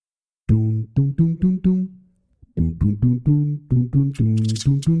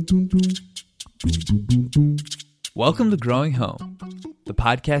Welcome to Growing Home, the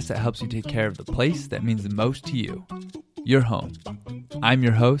podcast that helps you take care of the place that means the most to you, your home. I'm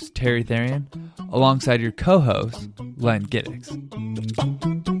your host, Terry Therian, alongside your co-host, Len Giddix.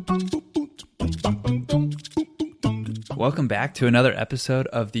 Welcome back to another episode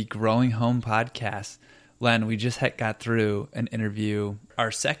of the Growing Home podcast. Len, we just got through an interview,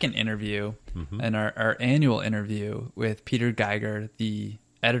 our second interview, and our annual interview with Peter Geiger, the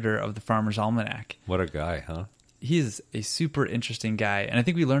editor of the Farmer's Almanac. What a guy, huh? He's a super interesting guy, and I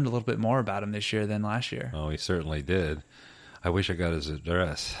think we learned a little bit more about him this year than last year. Oh, he certainly did. I wish I got his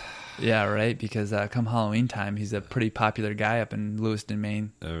address. Yeah, right, because come Halloween time, he's a pretty popular guy up in Lewiston,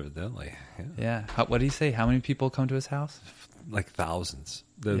 Maine. Evidently, Yeah. What did he say? How many people come to his house? like thousands.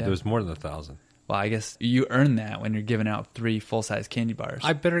 There's more than 1,000. Well, I guess you earn that when you're giving out 3 full-size candy bars.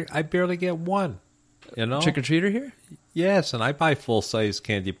 I barely get one. You know, Trick-or-treater here? Yes, and I buy full-size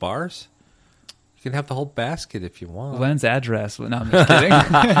candy bars. You can have the whole basket if you want. Len's address. No, I'm just kidding.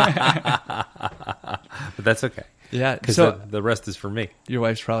 But that's okay. Yeah, Because so the rest is for me. your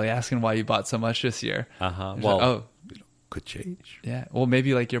wife's probably asking why you bought so much this year. Uh-huh. She's Well, like, could change. yeah. Well,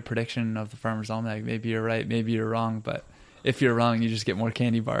 maybe like your prediction of the Farmer's Almanac. Maybe you're right. Maybe you're wrong. But if you're wrong, you just get more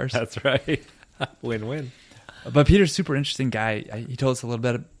candy bars. That's right. Win-win. But Peter's a super interesting guy. He told us a little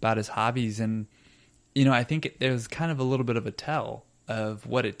bit about his hobbies. And, you know, I think there's kind of a little bit of a tell of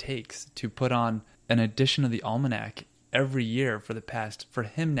what it takes to put on an edition of the Almanac every year for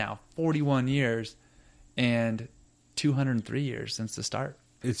him now, 41 years and 203 years since the start.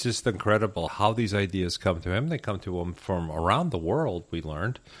 It's just incredible how these ideas come to him. They come to him from around the world, we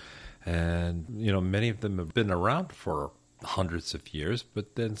learned. And, you know, many of them have been around for hundreds of years,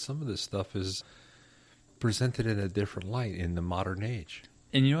 but then some of this stuff is presented in a different light in the modern age.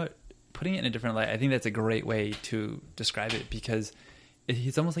 And you know what? Putting it in a different light, I think that's a great way to describe it, because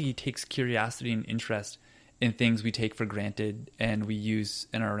it's almost like he takes curiosity and interest in things we take for granted and we use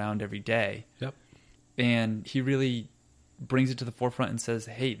and are around every day. Yep. And he really brings it to the forefront and says,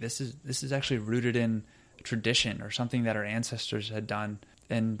 hey, this is actually rooted in tradition or something that our ancestors had done.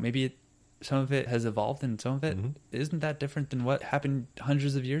 And maybe some of it has evolved and some of it isn't that different than what happened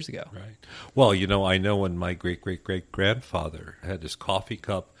hundreds of years ago. Right. Well, you know, I know when my great-great-great-grandfather had his coffee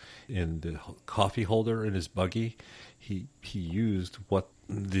cup in the coffee holder in his buggy, he used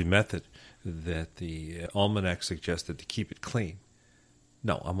the method that the almanac suggested to keep it clean.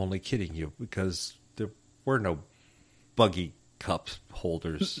 No, I'm only kidding you, because there were no buggy cup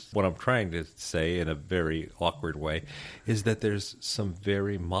holders. What I'm trying to say in a very awkward way is that there's some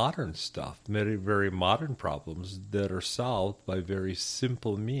very modern stuff, very, very modern problems that are solved by very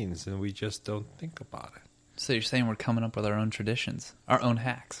simple means, and we just don't think about it. So you're saying we're coming up with our own traditions, our own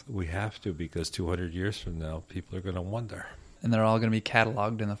hacks. We have to, because 200 years from now, people are going to wonder. And they're all going to be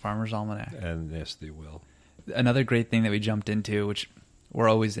cataloged in the Farmer's Almanac. And yes, they will. Another great thing that we jumped into, which we're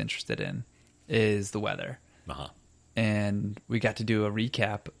always interested in, is the weather. Uh-huh. And we got to do a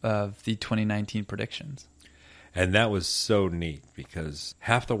recap of the 2019 predictions. And that was so neat, because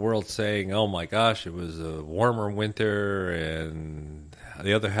half the world saying, oh my gosh, it was a warmer winter, and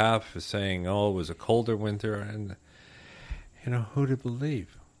the other half is saying, oh, it was a colder winter. And, you know, who to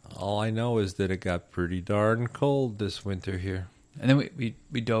believe? All I know is that it got pretty darn cold this winter here. And then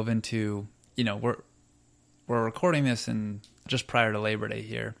we dove into, you know, we're recording this just prior to Labor Day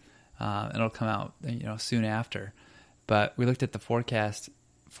here. And it'll come out, you know, soon after. But we looked at the forecast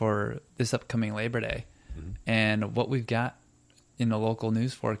for this upcoming Labor Day, and what we've got in the local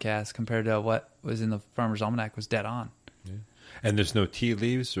news forecast compared to what was in the Farmer's Almanac was dead on. Yeah. And there's no tea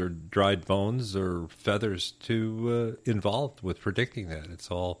leaves or dried bones or feathers involved with predicting that. It's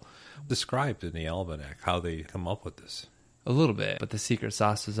all described in the almanac, how they come up with this. A little bit, but the secret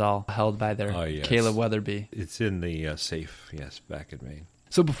sauce is all held by their Caleb Weatherby. It's in the safe, yes, back in Maine.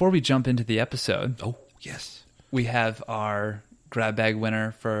 So before we jump into the episode... Oh, yes. We have our grab bag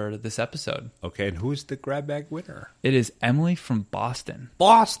winner for this episode. Okay, and who's the grab bag winner? It is Emily from Boston.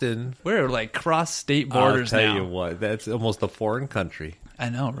 Boston? We're like cross state borders now. I'll tell you what, that's almost a foreign country. I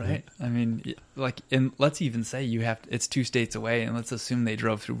know, right? I mean, like, and let's even say it's 2 states away, and let's assume they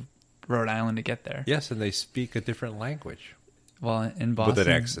drove through Rhode Island to get there. Yes, and they speak a different language. Well, in Boston, with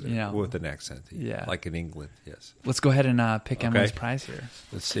an accent, you know, yeah, like in England. Yes. Let's go ahead and pick Emily's prize here.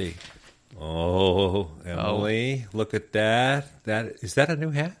 Let's see. Oh, Emily, look at that! Is that a new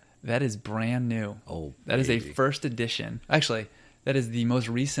hat? That is brand new. Oh, that is a first edition. Actually, that is the most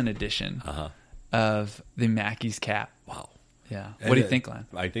recent edition of the Mackey's cap. Wow. Yeah. What do you think, Len?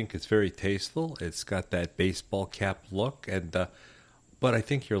 I think it's very tasteful. It's got that baseball cap look, and But I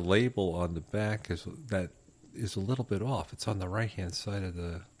think your label on the back is a little bit off. It's on the right-hand side of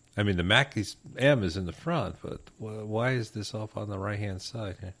the... I mean, the Mackey's M is in the front, but why is this off on the right-hand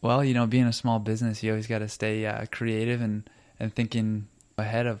side here? Well, being a small business, you always got to stay creative and thinking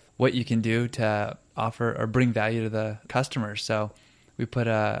ahead of what you can do to offer or bring value to the customers. So we put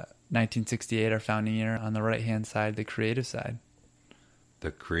 1968, our founding year, on the right-hand side, the creative side. The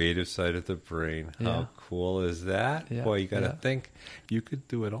creative side of the brain. Yeah. How cool is that? Yeah. Boy, you got to think. You could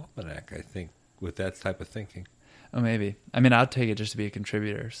do an almanac, I think, with that type of thinking. Oh, maybe. I mean, I'll take it just to be a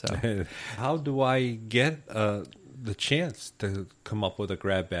contributor. So, how do I get the chance to come up with a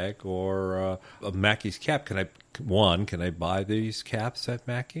grab bag or a Mackey's cap? Can I buy these caps at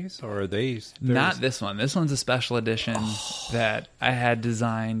Mackey's, or are they? Not this one. This one's a special edition that I had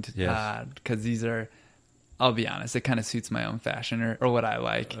designed because these are. I'll be honest, it kind of suits my own fashion or what I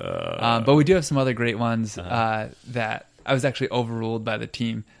like. But we do have some other great ones that I was actually overruled by the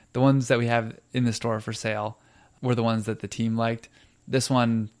team. The ones that we have in the store for sale were the ones that the team liked. This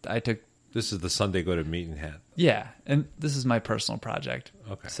one I took. This is the Sunday go to meeting hat. Yeah, and this is my personal project.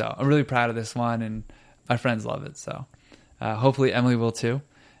 Okay. So I'm really proud of this one, and my friends love it. So hopefully Emily will too.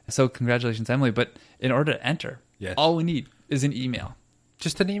 So congratulations, Emily. But in order to enter, all we need is an email.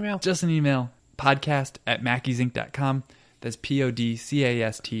 Just an email? Just an email. podcast@mackeysinc.com. That's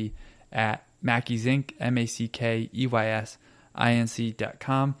podcast at mackeysinc,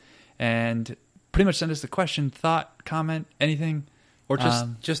 MACKEYSINC.com. And pretty much send us a question, thought, comment, anything. Or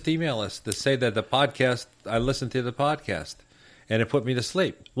just email us to say that the podcast, I listened to the podcast and it put me to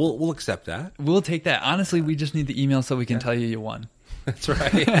sleep. We'll accept that. We'll take that. Honestly, we just need the email so we can tell you won. That's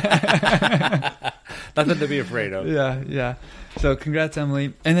right. Nothing to be afraid of. Yeah. So congrats,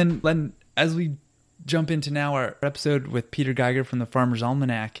 Emily. And then, Len, as we jump into now our episode with Peter Geiger from the Farmer's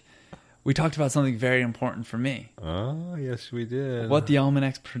Almanac, we talked about something very important for me. Oh, yes, we did. What the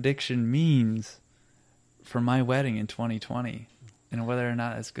Almanac's prediction means for my wedding in 2020 and whether or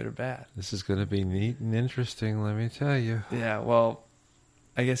not it's good or bad. This is going to be neat and interesting, let me tell you. Yeah, well,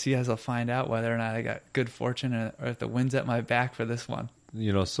 I guess you guys will find out whether or not I got good fortune or if the wind's at my back for this one.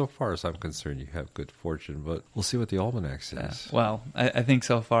 So far as I'm concerned, you have good fortune, but we'll see what the almanac says. Yeah. Well, I think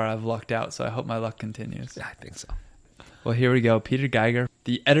so far I've lucked out, so I hope my luck continues. Yeah, I think so. Well, here we go. Peter Geiger,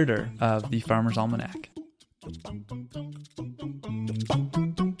 the editor of the Farmer's Almanac.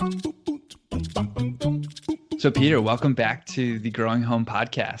 So, Peter, welcome back to the Growing Home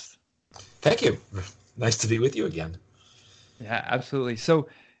podcast. Thank you. Nice to be with you again. Yeah, absolutely. So,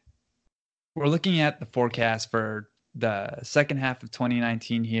 we're looking at the forecast for the second half of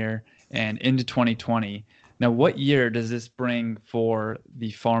 2019 here and into 2020. Now, what year does this bring for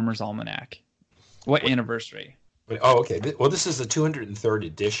the Farmer's Almanac? What anniversary? Oh, okay. Well, this is the 203rd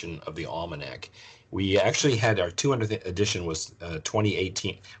edition of the Almanac. We actually had our 200th edition was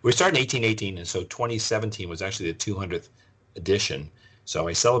 2018. We started in 1818, and so 2017 was actually the 200th edition. So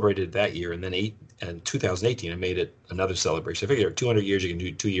I celebrated that year, and then in 2018 I made it another celebration. I figured 200 years, you can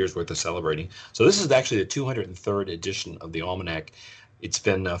do 2 years worth of celebrating. So this is actually the 203rd edition of the Almanac. It's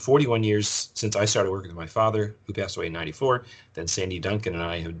been 41 years since I started working with my father, who passed away in 94. Then Sandy Duncan and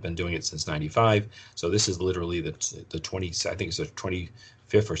I have been doing it since 95. So this is literally the 20, I think it's the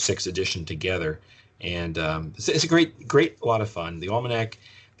 25th or 6th edition together. And it's a great lot of fun. The Almanac,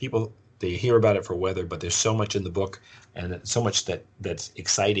 people, they hear about it for weather, but there's so much in the book and so much that's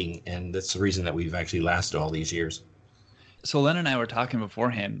exciting. And that's the reason that we've actually lasted all these years. So Len and I were talking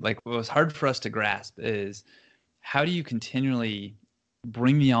beforehand, like what was hard for us to grasp is how do you continually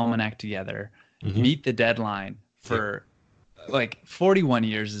bring the Almanac together, meet the deadline for like 41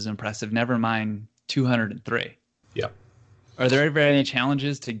 years is impressive, never mind 203. Yeah. Are there ever any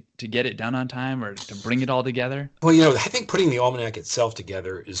challenges to get it done on time or to bring it all together? Well, I think putting the Almanac itself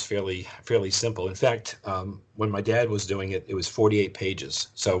together is fairly simple. In fact, when my dad was doing it, it was 48 pages.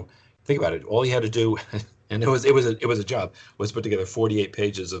 So think about it. All he had to do, and it was a job, was put together 48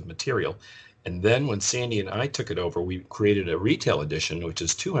 pages of material. And then when Sandy and I took it over, we created a retail edition, which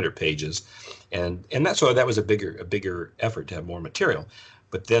is 200 pages, and that's why that was a bigger effort to have more material.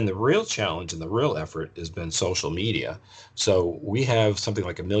 But then the real challenge and the real effort has been social media. So we have something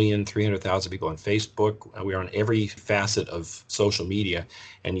like 1,300,000 people on Facebook. We're on every facet of social media,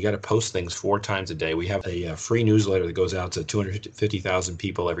 and you got to post things 4 times a day. We have a free newsletter that goes out to 250,000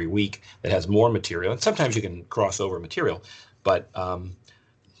 people every week that has more material. And sometimes you can cross over material, but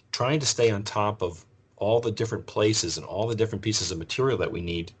trying to stay on top of all the different places and all the different pieces of material that we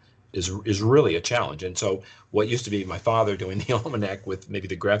need is really a challenge. And so what used to be my father doing the Almanac with maybe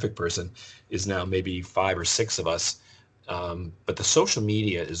the graphic person is now maybe 5 or 6 of us. But the social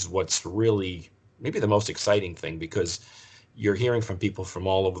media is what's really maybe the most exciting thing, because you're hearing from people from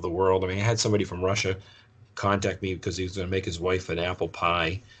all over the world. I mean, I had somebody from Russia contact me because he was going to make his wife an apple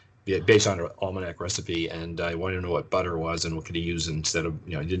pie based on an almanac recipe, and I wanted to know what butter was and what could he use instead of,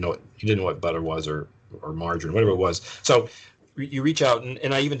 he didn't know what butter was or margarine, whatever it was. So you reach out,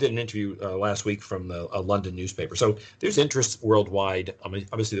 and I even did an interview last week from a London newspaper. So there's interest worldwide. I mean,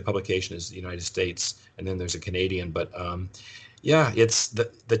 obviously the publication is the United States, and then there's a Canadian, but yeah, it's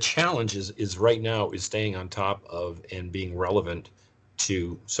the challenge is right now is staying on top of and being relevant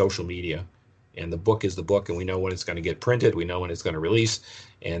to social media. And the book is the book, and we know when it's going to get printed. We know when it's going to release,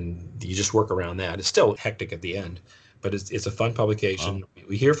 and you just work around that. It's still hectic at the end, but it's a fun publication. Wow.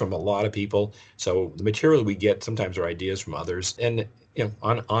 We hear from a lot of people, so the material we get sometimes are ideas from others, and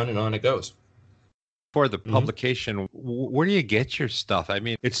on and on it goes. For the publication, where do you get your stuff? I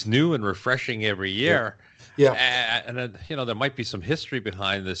mean, it's new and refreshing every year. Yeah. And there might be some history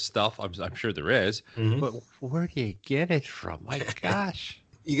behind this stuff. I'm sure there is. But where do you get it from? My gosh.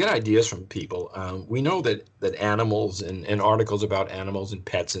 You get ideas from people. We know that animals and articles about animals and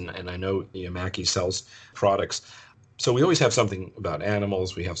pets, and I know Mackie sells products. So we always have something about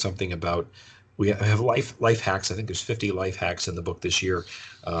animals. We have something about, we have life hacks. I think there's 50 life hacks in the book this year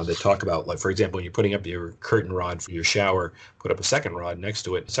that talk about, like, for example, when you're putting up your curtain rod for your shower, put up a second rod next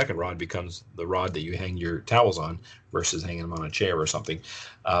to it. The second rod becomes the rod that you hang your towels on versus hanging them on a chair or something.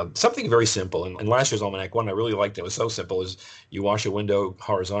 Something very simple. And last year's almanac, one I really liked, it was so simple, is you wash a window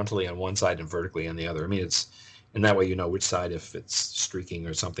horizontally on one side and vertically on the other. I mean, and that way you know which side, if it's streaking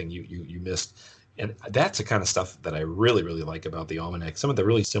or something you missed. And that's the kind of stuff that I really, really like about the almanac. Some of the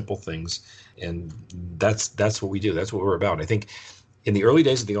really simple things, and that's what we do. That's what we're about. I think in the early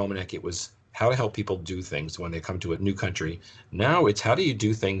days of the almanac, it was how to help people do things when they come to a new country. Now it's how do you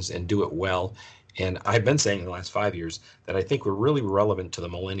do things and do it well. And I've been saying in the last 5 years that I think we're really relevant to the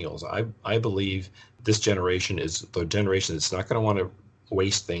millennials. I believe this generation is the generation that's not going to want to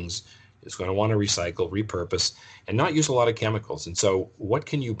waste things. It's going to want to recycle, repurpose, and not use a lot of chemicals. And so what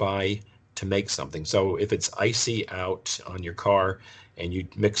can you buy to make something? So if it's icy out on your car and you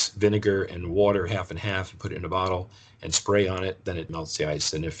mix vinegar and water half and half and put it in a bottle and spray on it, then it melts the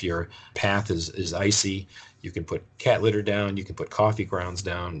ice. And if your path is icy, you can put cat litter down, you can put coffee grounds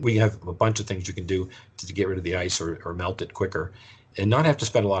down. We have a bunch of things you can do to get rid of the ice or melt it quicker and not have to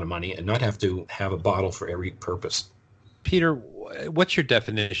spend a lot of money and not have to have a bottle for every purpose. Peter, what's your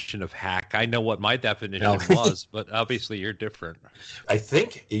definition of hack? I know what my definition was, but obviously you're different. I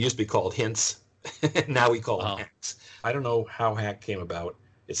think it used to be called hints. Now we call it hacks. I don't know how hack came about.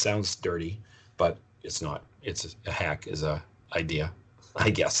 It sounds dirty, but it's not. It's a hack is a idea, I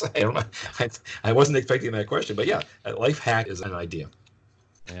guess. I don't know. I wasn't expecting that question, but yeah, a life hack is an idea.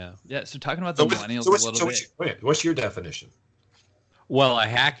 Yeah. So talking about the millennials a little bit. What's your definition? Well, a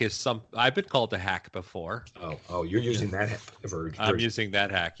hack is I've been called a hack before. Oh, you're using that verb. I'm using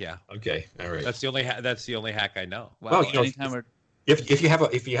that hack. Yeah. Okay. All right. That's the only hack I know. Well,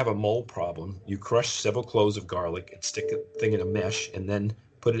 if you have a mold problem, you crush several cloves of garlic and stick a thing in a mesh, and then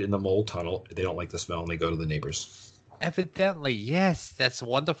put it in the mold tunnel. They don't like the smell, and they go to the neighbors. Evidently, yes. That's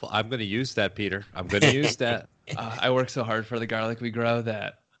wonderful. I'm going to use that, Peter. I'm going to use that. I work so hard for the garlic we grow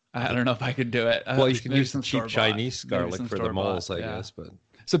that I don't know if I could do it. Well, you can use some cheap Chinese garlic for the moles, I guess. But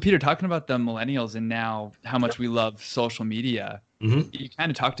so, Peter, talking about the millennials and now how much we love social media, you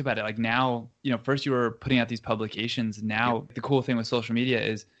kind of talked about it. Like now, first you were putting out these publications. Now, the cool thing with social media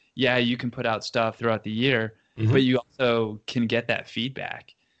is, you can put out stuff throughout the year, but you also can get that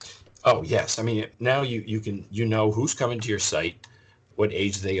feedback. Oh, yes. I mean, now you can know who's coming to your site, what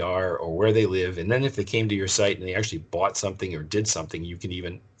age they are, or where they live. And then if they came to your site and they actually bought something or did something, you can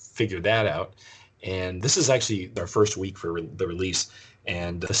even figure that out. And this is actually our first week for the release.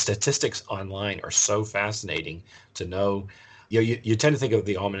 And the statistics online are so fascinating to know. You tend to think of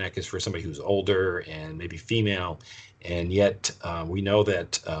the almanac as for somebody who's older and maybe female. And yet we know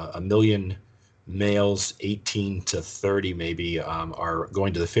that 1 million males 18 to 30 maybe are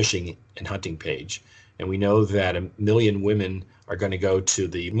going to the fishing and hunting page. And we know that 1 million women are going to go to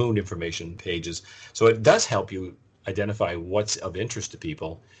the moon information pages. So it does help you identify what's of interest to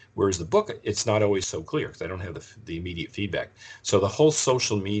people. Whereas the book, it's not always so clear because I don't have the immediate feedback. So the whole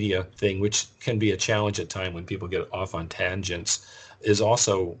social media thing, which can be a challenge at times when people get off on tangents, is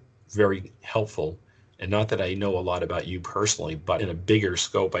also very helpful. And not that I know a lot about you personally, but in a bigger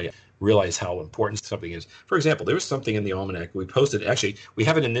scope, I realize how important something is. For example, there was something in the almanac we posted. Actually, we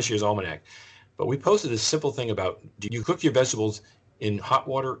have it in this year's almanac, but we posted this simple thing about, do you cook your vegetables in hot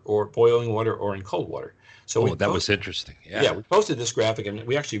water or boiling water or in cold water? So that was interesting. Yeah, we posted this graphic, and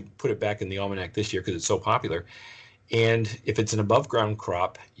we actually put it back in the almanac this year because it's so popular. And if it's an above ground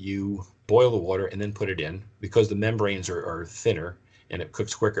crop, you boil the water and then put it in because the membranes are thinner and it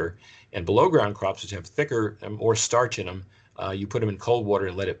cooks quicker. And below ground crops, which have thicker and more starch in them, you put them in cold water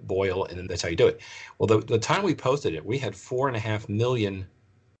and let it boil, and then that's how you do it. Well, the time we posted it, we had 4.5 million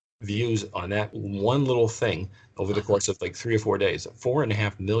views on that one little thing over the course of like 3 or 4 days.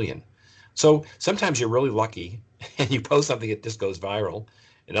 4.5 million. So sometimes you're really lucky and you post something that just goes viral,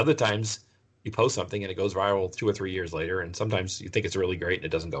 and other times you post something and it goes viral 2 or 3 years later, and sometimes you think it's really great and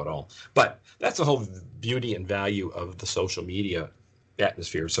it doesn't go at all. But that's the whole beauty and value of the social media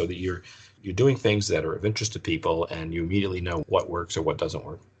atmosphere, so that you're doing things that are of interest to people and you immediately know what works or what doesn't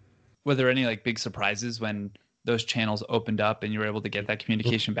work. Were there any like big surprises when those channels opened up and you were able to get that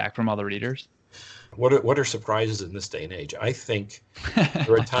communication back from all the readers? What are surprises in this day and age? I think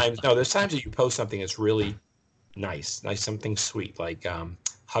there are times, no, there's times that you post something that's really nice, something sweet, like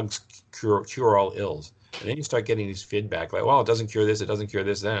hugs cure all ills. And then you start getting these feedback like, well, it doesn't cure this, it doesn't cure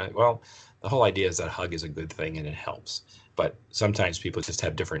this. Then, well, the whole idea is that a hug is a good thing and it helps. But sometimes people just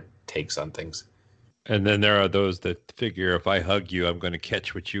have different takes on things. And then there are those that figure if I hug you, I'm going to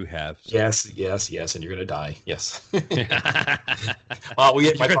catch what you have. So. Yes, and you're going to die. Yes. Well,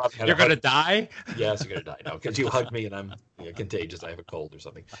 you're going to die? Yes, you're going to die. No, because you hugged me and I'm contagious. I have a cold or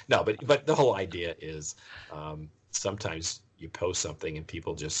something. No, but the whole idea is sometimes you post something and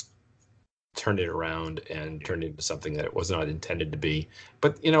people just turn it around and turn it into something that it was not intended to be.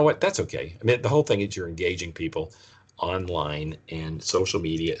 But you know what? That's okay. I mean, the whole thing is you're engaging people online, and social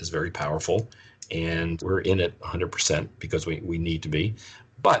media is very powerful. And we're in it 100% because we need to be.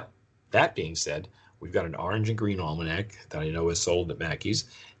 But that being said, we've got an orange and green almanac that I know is sold at Mackey's,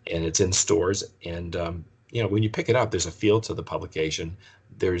 and it's in stores. And when you pick it up, there's a feel to the publication.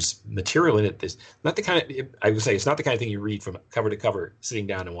 There's material in it. There's not the kind of, I would say, it's not the kind of thing you read from cover to cover sitting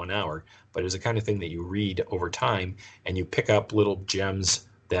down in 1 hour, but it's the kind of thing that you read over time, and you pick up little gems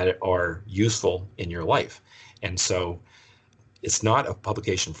that are useful in your life. And so it's not a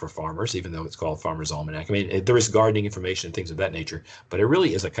publication for farmers, even though it's called Farmer's Almanac. I mean, there is gardening information and things of that nature, but it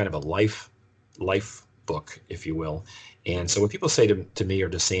really is a kind of a life book, if you will. And so when people say to me or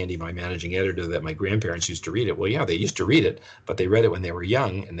to Sandy, my managing editor, that my grandparents used to read it, well, yeah, they used to read it, but they read it when they were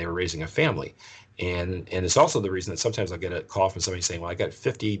young and they were raising a family. And it's also the reason that sometimes I'll get a call from somebody saying, well, I got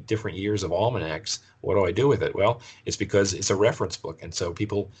 50 different years of almanacs. What do I do with it? Well, it's because it's a reference book. And so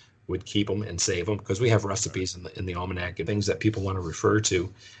people would keep them and save them because we have recipes in the almanac and things that people want to refer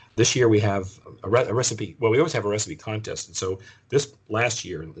to. This year we have a recipe. Well, we always have a recipe contest. And so this last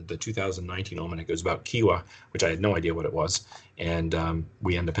year, the 2019 almanac, was about kiwa, which I had no idea what it was. And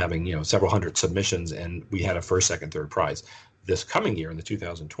we ended up having, several hundred submissions, and we had a first, second, third prize. This coming year in the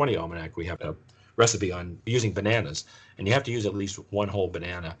 2020 almanac, we have a recipe on using bananas, and you have to use at least one whole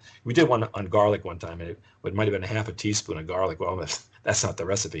banana. We did one on garlic one time, and it might have been a half a teaspoon of garlic. Well, that's not the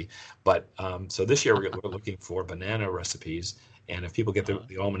recipe. But so this year we're looking for banana recipes, and if people get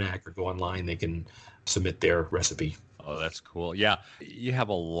the almanac or go online, they can submit their recipe. Oh, that's cool. Yeah, you have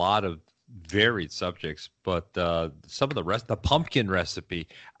a lot of varied subjects, but some of the pumpkin recipe,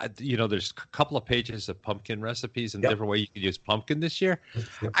 there's a couple of pages of pumpkin recipes and different way you can use pumpkin this year.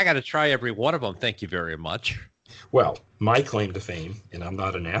 Yep. I got to try every one of them. Thank you very much. Well, my claim to fame, and I'm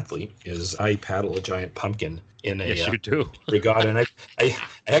not an athlete, is I paddle a giant pumpkin in a you do. regatta. And I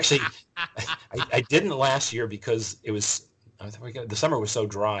actually didn't last year because it was the summer was so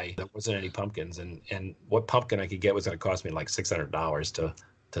dry there wasn't any pumpkins, and what pumpkin I could get was going to cost me like $600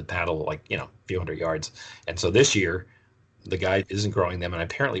 to paddle like a few hundred yards. And so this year the guy isn't growing them, and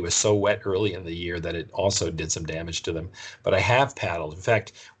apparently it was so wet early in the year that it also did some damage to them. But I have paddled. In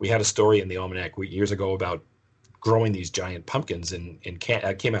fact, we had a story in the almanac years ago about growing these giant pumpkins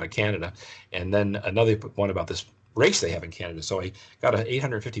came out of Canada, and then another one about this race they have in Canada. So I got an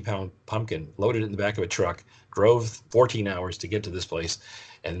 850-pound pumpkin, loaded it in the back of a truck, drove 14 hours to get to this place,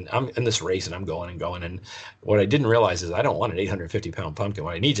 and I'm in this race, and I'm going and going. And what I didn't realize is I don't want an 850-pound pumpkin.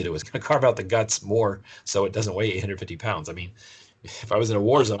 What I need to do is carve out the guts more so it doesn't weigh 850 pounds. I mean, if I was in a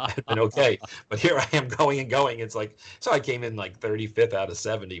war zone, I'd been okay. But here I am going and going. It's like, so I came in like 35th out of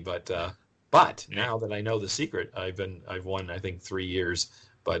 70. But now that I know the secret, I've won, I think, 3 years.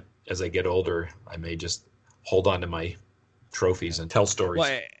 But as I get older, I may just hold on to my trophies and tell stories.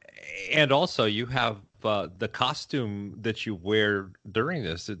 Well, and also you have the costume that you wear during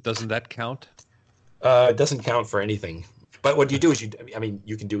this. Doesn't that count? It doesn't count for anything. But what you do is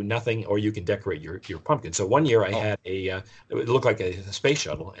you can do nothing, or you can decorate your pumpkin. So one year I had it looked like a space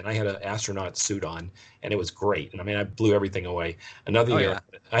shuttle, and I had an astronaut suit on, and it was great. And I mean, I blew everything away. Another year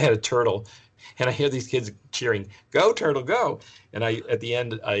I had a turtle, and I hear these kids cheering, "Go turtle, go!" And at the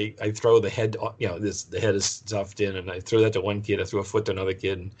end, I throw the head, the head is stuffed in, and I throw that to one kid. I throw a foot to another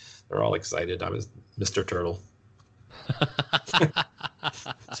kid, and they're all excited. I was Mr. Turtle.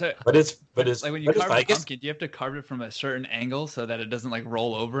 So, but it's like when you carve I a pumpkin, do you have to carve it from a certain angle so that it doesn't like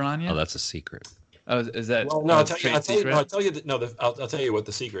roll over on you? Oh, that's a secret. Oh, is that? Well, no, I'll tell trade you. secret? I'll tell you what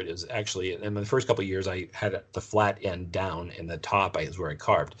the secret is. Actually, in the first couple of years, I had the flat end down, and the top is where I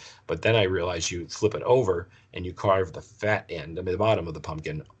carved. But then I realized you flip it over and you carve the fat end, the bottom of the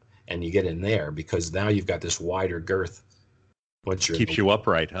pumpkin, and you get in there because now you've got this wider girth. Once you're Keeps you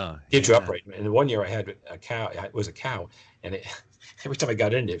upright, huh? Keeps you upright. And one year I had a cow. It was a cow, and every time I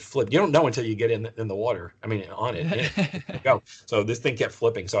got in, it flipped. You don't know until you get in the water. I mean, on it. Go. So this thing kept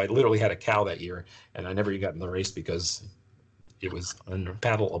flipping. So I literally had a cow that year, and I never got in the race because it was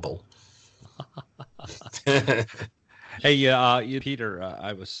unpaddleable. Hey, Peter,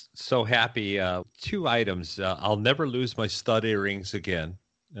 I was so happy. 2 items. I'll never lose my stud earrings again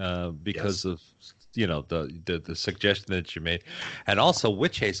because of the suggestion that you made, and also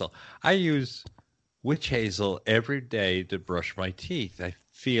witch hazel. I use witch hazel every day to brush my teeth. I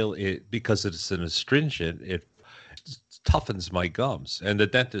feel it because it's an astringent. It toughens my gums, and the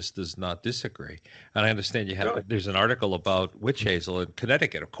dentist does not disagree. And I understand there's an article about witch hazel in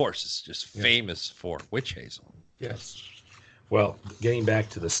Connecticut. Of course, it's just famous for witch hazel. Yes. Well, getting back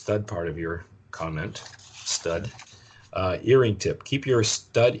to the stud part of your comment, stud. Earring tip. Keep your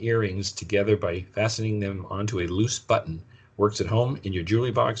stud earrings together by fastening them onto a loose button. Works at home, in your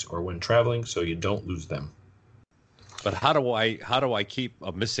jewelry box, or when traveling, so you don't lose them. But how do I keep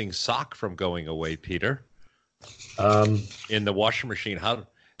a missing sock from going away, Peter? In the washing machine,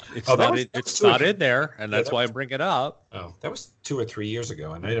 it's not in there, and that's why I bring it up. Oh, that was 2 or 3 years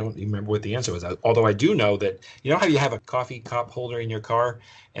ago, and I don't even remember what the answer was. Although I do know that, you know how you have a coffee cup holder in your car,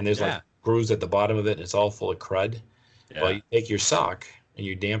 and there's like grooves at the bottom of it, and it's all full of crud? Yeah. Well, you take your sock and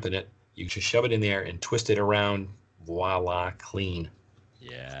you dampen it. You just shove it in there and twist it around. Voila, clean.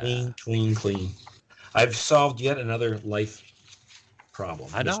 Yeah. Clean. I've solved yet another life problem.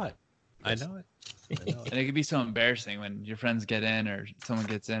 I know it. And it could be so embarrassing when your friends get in or someone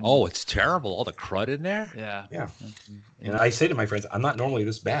gets in. Oh, it's terrible. All the crud in there. Yeah. And I say to my friends, I'm not normally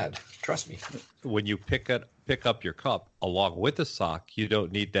this bad. Trust me. When you pick up your cup along with the sock, you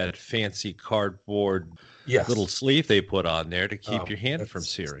don't need that fancy cardboard little sleeve they put on there to keep your hand from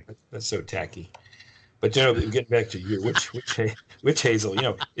searing. That's so tacky. But getting back to your witch hazel,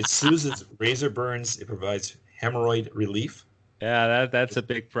 it soothes razor burns. It provides hemorrhoid relief. Yeah, that's a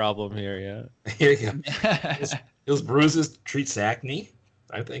big problem here. Yeah. Here you go. Those bruises treats acne.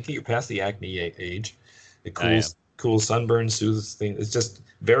 I think you're past the acne age. It cools sunburn, soothes things. It's just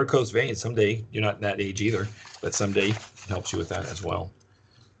varicose veins. Someday you're not that age either, but someday it helps you with that as well.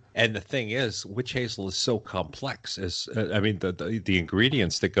 And the thing is, witch hazel is so complex. The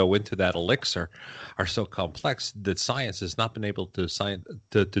ingredients that go into that elixir are so complex that science has not been able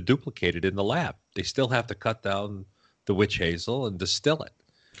to duplicate it in the lab. They still have to cut down the witch hazel and distill it.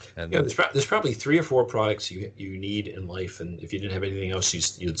 And there's probably 3 or 4 products you need in life, and if you didn't have anything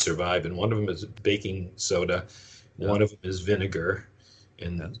else, you'd survive. And one of them is baking soda, one of them is vinegar,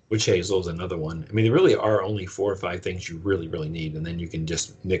 and witch hazel is another one. I mean, there really are only 4 or 5 things you really, really need, and then you can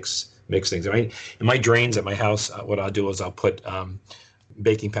just mix things. I mean, in my drains at my house, what I'll do is I'll put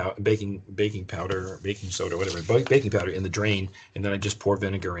baking powder, or baking soda, whatever, baking powder in the drain, and then I just pour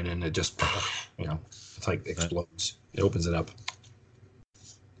vinegar in, and it just, it's like explodes. It opens it up.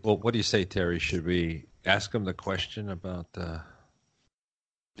 Well, what do you say, Terry? Should we ask him the question about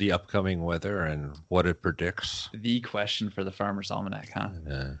the upcoming weather and what it predicts? The question for the Farmer's Almanac, huh?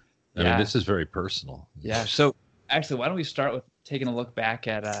 Yeah. I mean, this is very personal. Yeah. So actually, why don't we start with taking a look back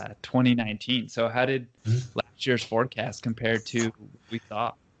at 2019? So how did last year's forecast compare to what we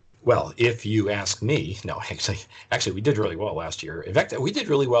thought? Well, if you ask me, no, actually, we did really well last year. In fact, we did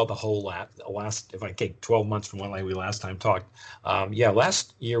really well the whole last, if I take 12 months from when we last time talked.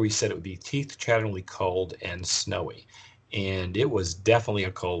 Last year we said it would be teeth-chatteringly cold and snowy. And it was definitely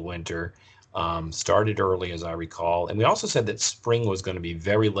a cold winter. Started early, as I recall. And we also said that spring was going to be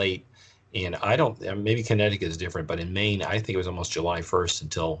very late. And maybe Connecticut is different, but in Maine, I think it was almost July 1st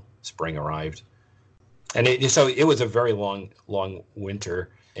until spring arrived. And so it was a very long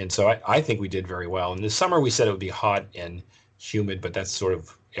winter. And so I think we did very well. In the summer, we said it would be hot and humid, but that's sort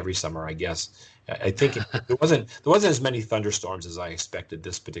of every summer, I guess. I think there wasn't as many thunderstorms as I expected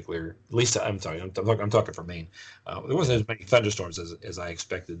this particular. At least I'm sorry, I'm talking for Maine. There wasn't as many thunderstorms as I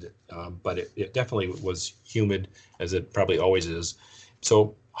expected, but it definitely was humid, as it probably always is.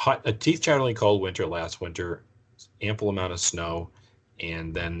 So hot, a teeth-chatteringly cold winter last winter, ample amount of snow,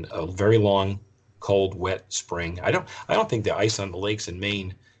 and then a very long, cold, wet spring. I don't think the ice on the lakes in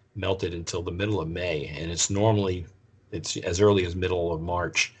Maine melted until the middle of May, and it's as early as middle of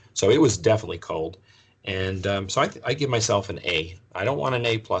March. So it was definitely cold, and so I give myself an A. I don't want an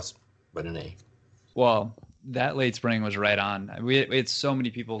A plus, but an A. Well, that late spring was right on. We had so many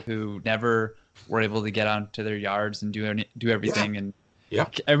people who never were able to get onto their yards and do everything, and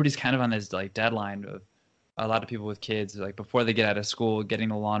everybody's kind of on this like deadline of a lot of people with kids, like before they get out of school, getting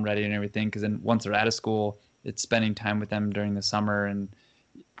the lawn ready and everything. Because then once they're out of school, it's spending time with them during the summer, and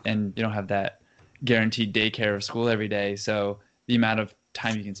you don't have that guaranteed daycare of school every day. So the amount of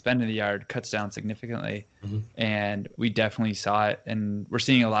time you can spend in the yard cuts down significantly. Mm-hmm. And we definitely saw it. And we're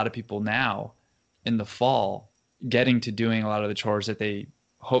seeing a lot of people now in the fall getting to doing a lot of the chores that they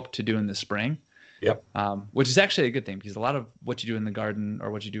hope to do in the spring. Yep. Which is actually a good thing, because a lot of what you do in the garden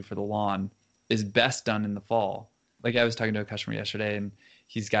or what you do for the lawn is best done in the fall. Like I was talking to a customer yesterday, and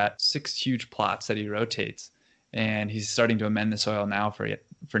he's got 6 huge plots that he rotates, and he's starting to amend the soil now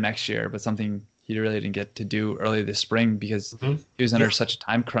for next year, but something he really didn't get to do early this spring because he was under such a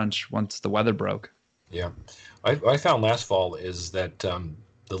time crunch once the weather broke. Yeah. I found last fall is that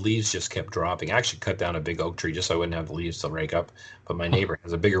the leaves just kept dropping. I actually cut down a big oak tree just so I wouldn't have the leaves to rake up, but my neighbor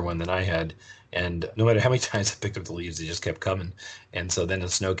has a bigger one than I had, and no matter how many times I picked up the leaves, they just kept coming. And so then the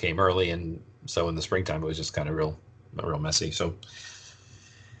snow came early, and so in the springtime it was just kind of real messy. So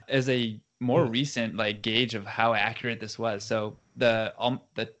as a more recent like gauge of how accurate this was, so the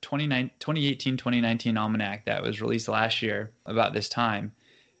 2018-2019 almanac that was released last year about this time,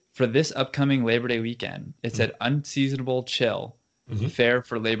 for this upcoming Labor Day weekend, it said unseasonable chill, fair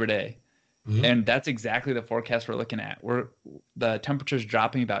for Labor Day. And that's exactly the forecast we're looking at. The temperature's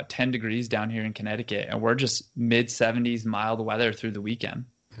dropping about 10 degrees down here in Connecticut, and we're just mid-70s mild weather through the weekend.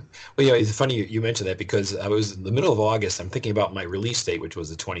 Well, yeah, it's funny you mentioned that, because I was in the middle of August. I'm thinking about my release date, which was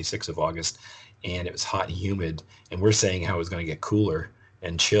the 26th of August, and it was hot and humid, and we're saying how it was going to get cooler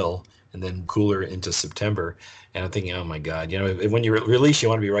and chill, and then cooler into September. And I'm thinking, oh my God, when you release, you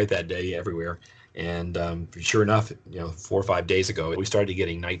want to be right that day everywhere. And sure enough, 4 or 5 days ago, we started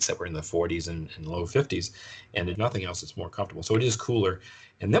getting nights that were in the 40s and low 50s, and if nothing else, it's more comfortable. So it is cooler.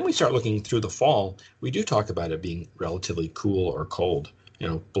 And then we start looking through the fall. We do talk about it being relatively cool or cold,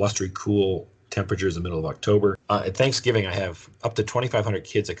 blustery, cool temperatures in the middle of October. At Thanksgiving, I have up to 2,500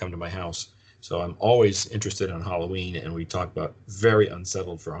 kids that come to my house. So I'm always interested in Halloween, and we talk about very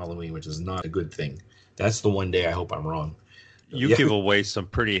unsettled for Halloween, which is not a good thing. That's the one day I hope I'm wrong. You give away some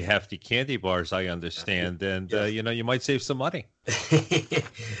pretty hefty candy bars, I understand, and you might save some money.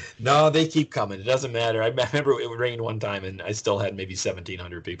 No, they keep coming. It doesn't matter. I remember it rained one time, and I still had maybe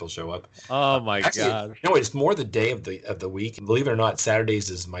 1,700 people show up. Oh my God! It's more the day of the week. Believe it or not, Saturdays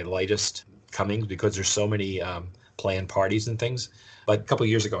is my lightest comings because there's so many planned parties and things. But a couple of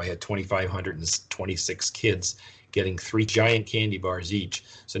years ago, I had 2,526 kids getting 3 giant candy bars each.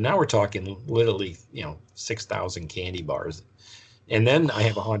 So now we're talking literally, 6,000 candy bars. And then I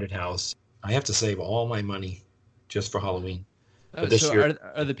have a haunted house. I have to save all my money just for Halloween. But this year,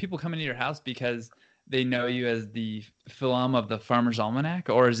 are the people coming to your house because they know you as the film of the Farmer's Almanac,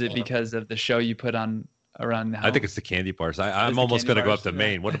 or is it because of the show you put on around the house? I think it's the candy bars. I'm almost going to go up to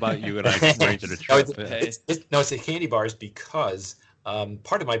Maine. What about you and I arranging a trip? It's the candy bars because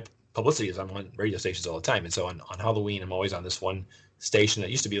part of my publicity is I'm on radio stations all the time. And so on Halloween, I'm always on this one station that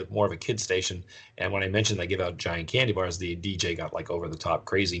used to be more of a kid station. And when I mentioned I give out giant candy bars, the DJ got like over the top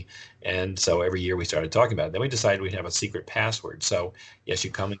crazy. And so every year we started talking about it. Then we decided we'd have a secret password. So yes, you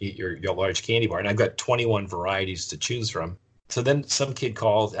come and eat your large candy bar. And I've got 21 varieties to choose from. So then some kid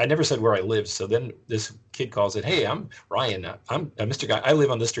calls. I never said where I lived. So then this kid calls and, hey, I'm Ryan. I'm Mr. Guy. I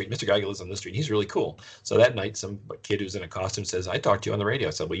live on this street. Mr. Geiger lives on this street. He's really cool. So that night, some kid who's in a costume says, I talked to you on the radio.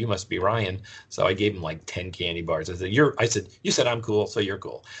 I said, well, you must be Ryan. So I gave him like 10 candy bars. I said, you said I'm cool, so you're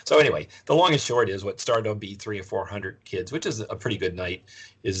cool. So anyway, the long and short is what started to be 300 or 400 kids, which is a pretty good night,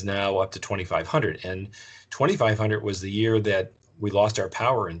 is now up to 2,500. And 2,500 was the year that we lost our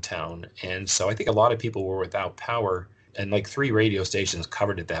power in town. And so I think a lot of people were without power, and like 3 radio stations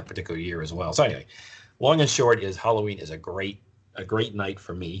covered it that particular year as well. So anyway, long and short is Halloween is a great night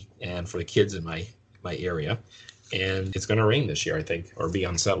for me and for the kids in my area. And it's going to rain this year, I think, or be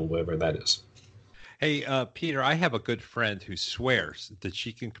unsettled, whatever that is. Hey, Peter, I have a good friend who swears that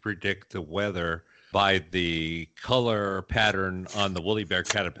she can predict the weather by the color pattern on the woolly bear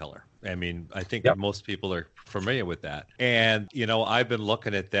caterpillar. I mean, I think most people are familiar with that. And, I've been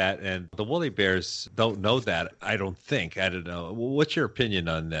looking at that, and the woolly bears don't know that, I don't think. I don't know. What's your opinion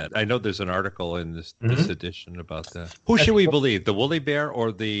on that? I know there's an article in this edition about that. Who should we believe, the woolly bear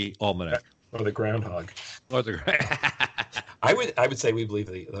or the almanac? Or the groundhog. Or the I would say we believe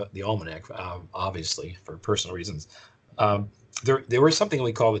the almanac, obviously for personal reasons. There was something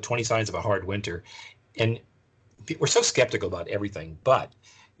we call the 20 signs of a hard winter, and we're so skeptical about everything. But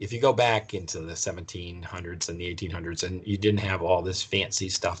if you go back into the 1700s and the 1800s, and you didn't have all this fancy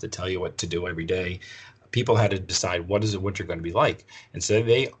stuff to tell you what to do every day, people had to decide what is the winter going to be like, and so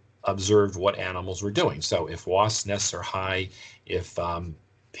they observed what animals were doing. So if wasp nests are high, if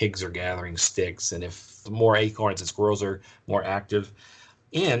pigs are gathering sticks, and if more acorns and squirrels are more active,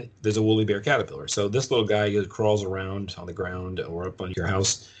 and there's a woolly bear caterpillar. So this little guy crawls around on the ground or up on your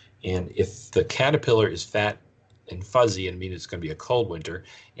house, and if the caterpillar is fat and fuzzy, it means it's going to be a cold winter.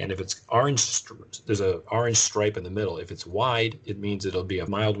 And if it's orange, there's an orange stripe in the middle. If it's wide, it means it'll be a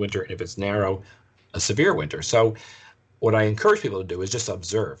mild winter, and if it's narrow, a severe winter. So what I encourage people to do is just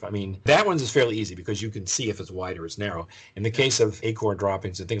observe. I mean, that one's is fairly easy because you can see if it's wide or it's narrow. In the case of acorn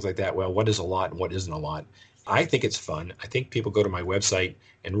droppings and things like that, well, what is a lot and what isn't a lot? I think it's fun. I think people go to my website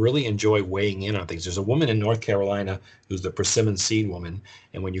and really enjoy weighing in on things. There's a woman in North Carolina who's the persimmon seed woman.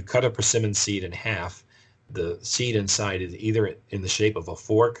 And when you cut a persimmon seed in half, the seed inside is either in the shape of a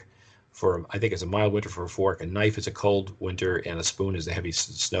fork, I think it's a mild winter for a fork, a knife is a cold winter, and a spoon is a heavy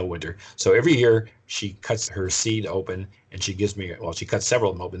snow winter. So every year she cuts her seed open, and she gives me, she cuts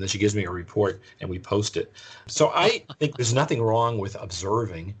several of them open, then she gives me a report, and we post it. So I think there's nothing wrong with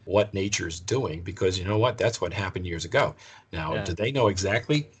observing what nature's doing, because you know what? That's what happened years ago. Now, do they know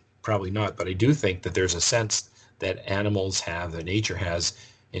exactly? Probably not, but I do think that there's a sense that animals have, that nature has,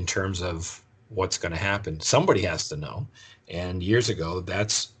 in terms of what's going to happen. Somebody has to know. And years ago,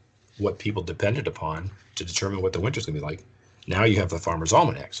 that's what people depended upon to determine what the winter's going to be like. Now you have the Farmer's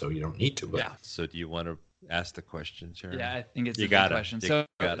Almanac, so you don't need to. But. Yeah. So do you want to ask the question, Jeremy? Yeah, I think it's a good question.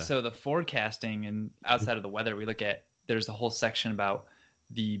 So the forecasting and outside of the weather, there's a whole section about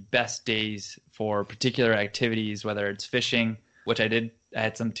the best days for particular activities, whether it's fishing, which I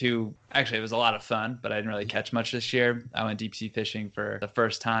had some too. Actually, it was a lot of fun, but I didn't really catch much this year. I went deep sea fishing for the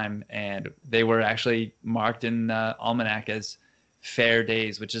first time, and they were actually marked in the almanac as fair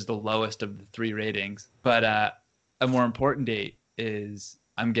days, which is the lowest of the 3 ratings. But a more important date is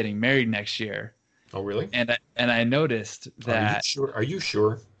I'm getting married next year. Oh, really? And I noticed that. Are you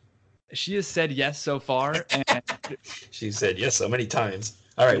sure? She has said yes so far. And she said yes so many times.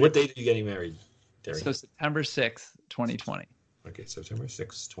 All right. What date are you getting married, Terry? So September 6th, 2020. Okay, September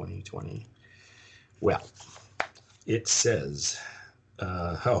 6th, 2020. Well, it says,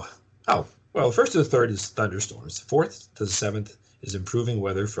 well, the 1st to the 3rd is thunderstorms. 4th to the 7th is improving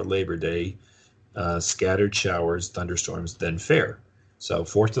weather for Labor Day, scattered showers, thunderstorms, then fair. So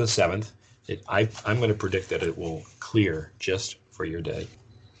 4th to the 7th, I'm going to predict that it will clear just for your day.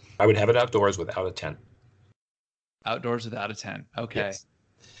 I would have it outdoors without a tent. Outdoors without a tent. Okay. Yes.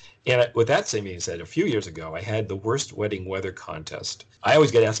 And with that being said, a few years ago, I had the worst wedding weather contest. I always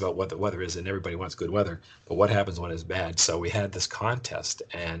get asked about what the weather is, and everybody wants good weather, but what happens when it's bad? So we had this contest,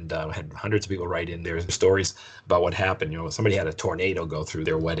 and had hundreds of people write in their stories about what happened. Somebody had a tornado go through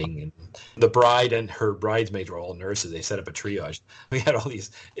their wedding, and the bride and her bridesmaids were all nurses. They set up a triage. We had all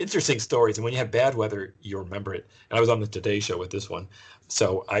these interesting stories, and when you have bad weather, you remember it. And I was on the Today Show with this one.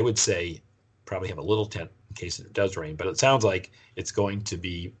 So I would say probably have a little tent in case it does rain, but it sounds like it's going to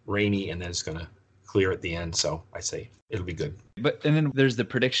be rainy and then it's going to clear at the end. So I say it'll be good. And then there's the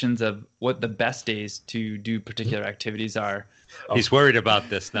predictions of what the best days to do particular activities are. He's worried about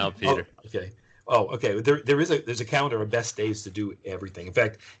this now, Peter. Okay. There's a calendar of best days to do everything. In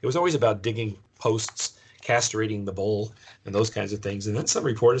fact, it was always about digging posts, castrating the bull, and those kinds of things. And then some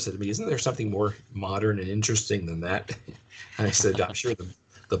reporter said to me, "Isn't there something more modern and interesting than that?" And I said, "I'm sure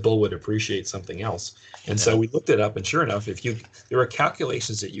the bull would appreciate something else." And so we looked it up, and sure enough, there are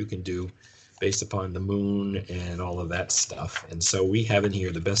calculations that you can do based upon the moon and all of that stuff. And so we have in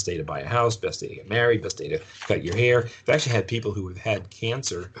here the best day to buy a house, best day to get married, best day to cut your hair. I've actually had people who have had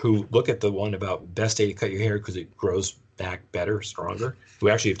cancer who look at the one about best day to cut your hair because it grows back better, stronger, who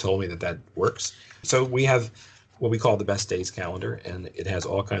actually have told me that works. So we have what we call the best days calendar, and it has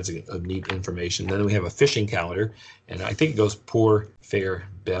all kinds of neat information. Then we have a fishing calendar, and I think it goes poor, fair,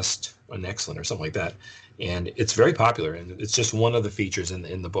 best, and excellent, or something like that. And it's very popular, and it's just one of the features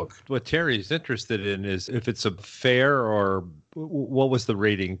in the book. What Terry's interested in is if it's a fair, or what was the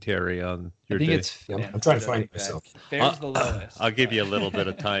rating, Terry, on your day? I'm trying to find it myself. Fair's the lowest. I'll give you a little bit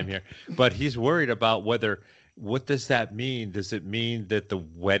of time here. But he's worried about what does that mean? Does it mean that the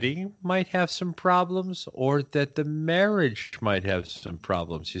wedding might have some problems, or that the marriage might have some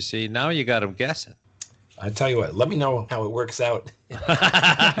problems? You see, now you got him guessing. I tell you what, let me know how it works out.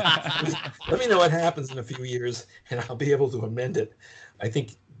 Let me know what happens in a few years, and I'll be able to amend it. I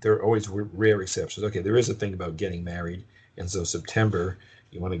think there are always rare exceptions. Okay, there is a thing about getting married, And so September,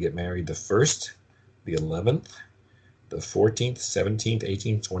 you want to get married the 1st, the 11th, the 14th, 17th,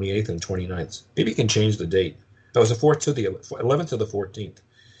 18th, 28th, and 29th. Maybe you can change the date. No, it's the 4th to the 11th to the 14th.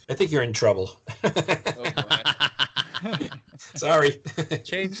 I think you're in trouble. Oh, boy. Sorry.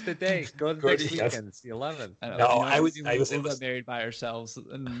 Change the date. Go to Good, next yes. weekend. It's the 11th. I don't No, know. I was- We I was- got married by ourselves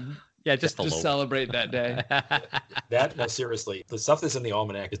and Yeah, just a just little. celebrate that day. No, seriously. The stuff that's in the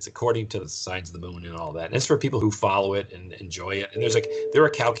almanac, it's according to the signs of the moon and all that. And it's for people who follow it and enjoy it. And there are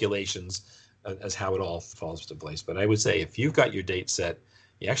calculations as how it all falls into place. But I would say if you've got your date set,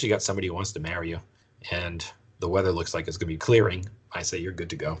 you actually got somebody who wants to marry you, and the weather looks like it's going to be clearing, I say you're good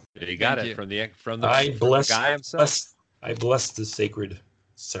to go. You got Thank it you. from the I bless, guy himself. I bless the sacred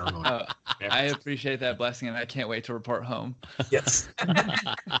ceremony. I appreciate that blessing, and I can't wait to report home. Yes.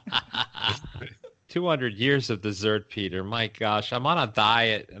 200 years of dessert, Peter. My gosh, I'm on a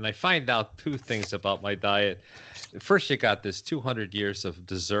diet, and I find out two things about my diet. First, you got this 200 years of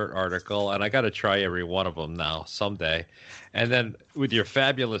dessert article, and I got to try every one of them now someday. And then with your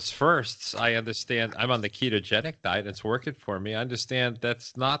fabulous firsts, I understand I'm on the ketogenic diet. It's working for me. I understand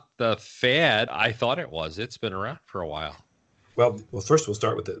that's not the fad I thought it was. It's been around for a while. Well, first we'll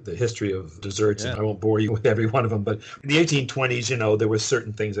start with the history of desserts, and Yeah. I won't bore you with every one of them. But in the 1820s, there were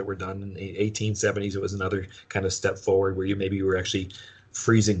certain things that were done. In the 1870s, it was another kind of step forward where you were actually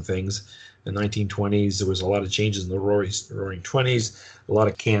freezing things. In the 1920s, there was a lot of changes in the Roaring '20s, a lot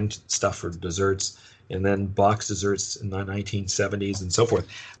of canned stuff for desserts, and then box desserts in the 1970s and so forth.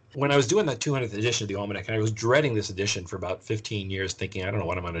 When I was doing that 200th edition of the Almanac, and I was dreading this edition for about 15 years, thinking, I don't know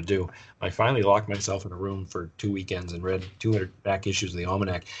what I'm going to do. I finally locked myself in a room for 2 weekends and read 200 back issues of the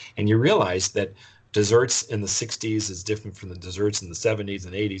Almanac. And you realize that desserts in the 60s is different from the desserts in the 70s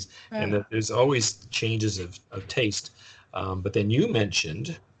and 80s, and that there's always changes of taste. But then you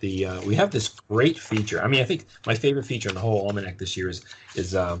mentioned we have this great feature. I mean, I think my favorite feature in the whole Almanac this year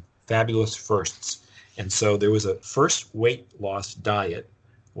is Fabulous Firsts. And so there was a first weight loss diet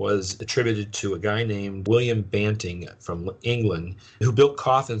was attributed to a guy named William Banting from England, who built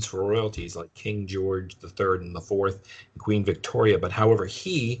coffins for royalties like King George III and IV and Queen Victoria. But however,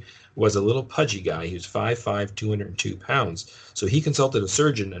 he was a little pudgy guy. He was 5'5", 202 pounds. So he consulted a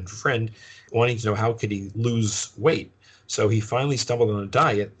surgeon and friend wanting to know how could he lose weight. So he finally stumbled on a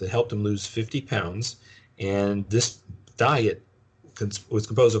diet that helped him lose 50 pounds. And this diet was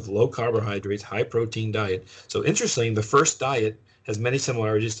composed of low carbohydrates, high protein diet. So interestingly, the first diet has many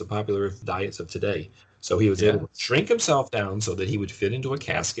similarities to popular diets of today. So he was able to shrink himself down so that he would fit into a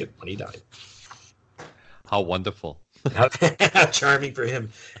casket when he died. How wonderful. How charming for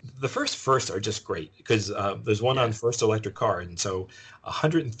him. The firsts are just great because there's one on first electric car. And so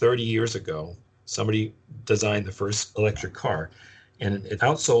 130 years ago, somebody designed the first electric car, and it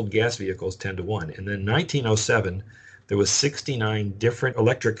outsold gas vehicles 10-1. And then in 1907, there was 69 different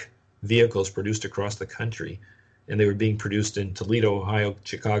electric vehicles produced across the country, and they were being produced in Toledo, Ohio,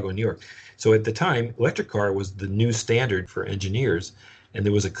 Chicago, and New York. So at the time, electric car was the new standard for engineers, and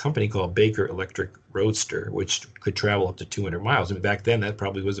there was a company called Baker Electric Roadster, which could travel up to 200 miles. I mean, back then, that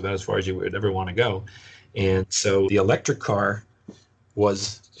probably was about as far as you would ever want to go. And so the electric car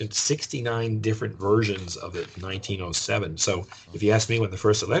was in 69 different versions of it in 1907. So if you ask me when the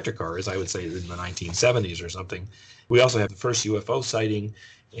first electric car is, I would say in the 1970s or something. We also have the first UFO sighting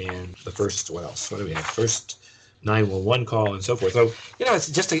and the first, what else? What do we have? First 911 call and so forth. So, it's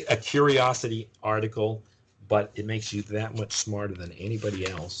just a curiosity article, but it makes you that much smarter than anybody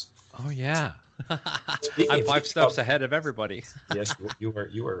else. Oh, yeah. Speaking I'm of- 5 steps ahead of everybody. Yes, you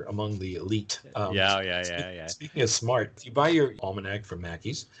are among the elite. Yeah. Speaking of smart, if you buy your almanac from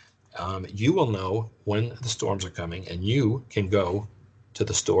Mackey's, you will know when the storms are coming, and you can go to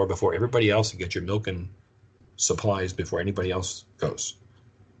the store before everybody else and get your milk and supplies before anybody else goes.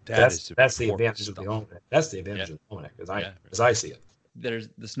 That's the advantage of the almanac. That's the advantage of the almanac, as I see it. There's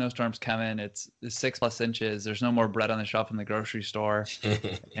the snowstorms coming. It's 6+ inches. There's no more bread on the shelf in the grocery store,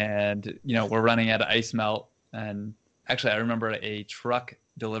 and we're running out of ice melt. And actually, I remember a truck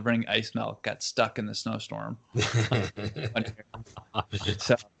delivering ice melt got stuck in the snowstorm. So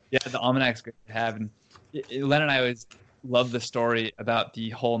the almanac's great to have. And Len and I always love the story about the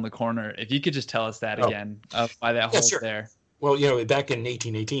hole in the corner. If you could just tell us that again, why that hole's there. Well, back in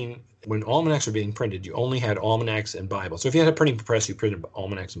 1818, when almanacs were being printed, you only had almanacs and Bibles. So if you had a printing press, you printed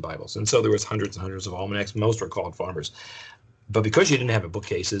almanacs and Bibles. And so there was hundreds and hundreds of almanacs. Most were called farmers. But because you didn't have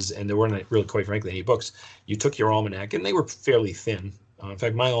bookcases, and there weren't really, quite frankly, any books, you took your almanac, and they were fairly thin. In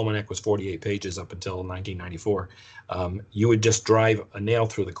fact, my almanac was 48 pages up until 1994. You would just drive a nail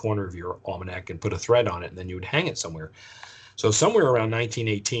through the corner of your almanac and put a thread on it, and then you would hang it somewhere. So somewhere around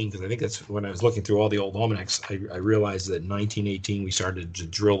 1918, because I think that's when I was looking through all the old almanacs, I realized that in 1918 we started to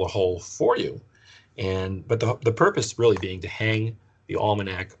drill the hole for you. But the purpose really being to hang the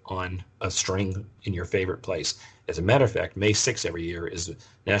almanac on a string in your favorite place. As a matter of fact, May 6th every year is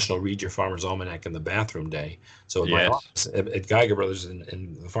National Read Your Farmer's Almanac in the Bathroom Day. So in my office at Geiger Brothers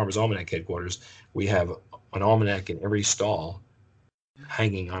in the Farmer's Almanac headquarters, we have an almanac in every stall,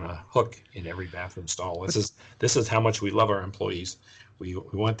 hanging on a hook in every bathroom stall. This is how much we love our employees. We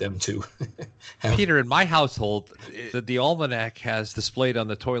want them to have... Peter, in my household, the almanac has displayed on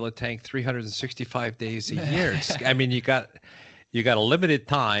the toilet tank 365 days a year. I mean, you got a limited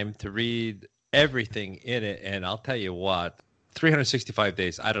time to read everything in it, and I'll tell you what, 365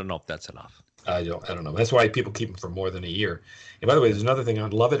 days, I don't know if that's enough. I don't know. That's why people keep them for more than a year. And by the way, there's another thing on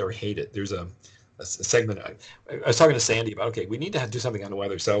love it or hate it. There's a segment I was talking to Sandy about. Okay, we need to do something on the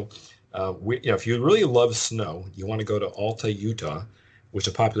weather. So, if you really love snow, you want to go to Alta, Utah, which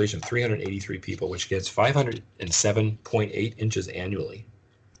is a population of 383 people, which gets 507.8 inches annually.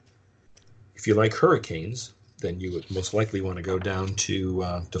 If you like hurricanes, then you would most likely want to go down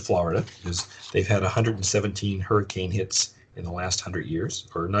to Florida, because they've had 117 hurricane hits in the last 100 years,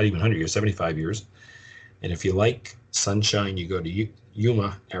 or not even 100 years, 75 years. And if you like sunshine, you go to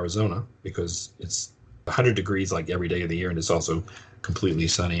Yuma, Arizona, because it's 100 degrees like every day of the year, and it's also completely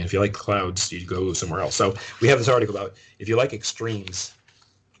sunny. And if you like clouds, you go somewhere else. So we have this article about if you like extremes,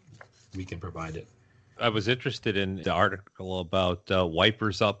 we can provide it. I was interested in the article about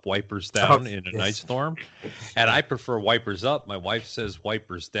wipers up, wipers down in a nice storm. And I prefer wipers up. My wife says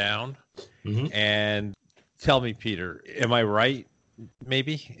wipers down. Mm-hmm. And tell me, Peter, am I right?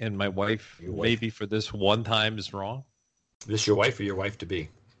 Maybe. And my wife, maybe for this one time, is wrong. This your wife or your wife to be?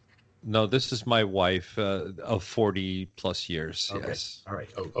 No, this is my wife of 40 plus years. Okay. Yes. All right.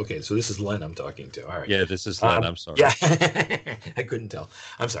 Oh, okay. So this is Len I'm talking to. All right. Yeah, this is Len. I'm sorry. Yeah. I couldn't tell.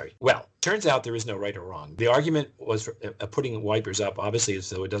 I'm sorry. Well, turns out there is no right or wrong. The argument was for putting wipers up, obviously,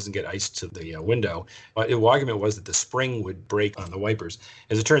 so it doesn't get ice to the window. But the argument was that the spring would break on the wipers.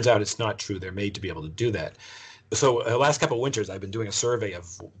 As it turns out, it's not true. They're made to be able to do that. So the last couple of winters, I've been doing a survey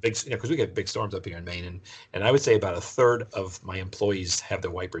of big, because we get big storms up here in Maine, and I would say about a third of my employees have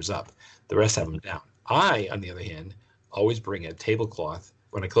their wipers up. The rest have them down. I, on the other hand, always bring a tablecloth.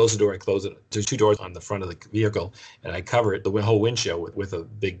 When I close the door, I close it. There's two doors on the front of the vehicle, and I cover it, the whole windshield, with a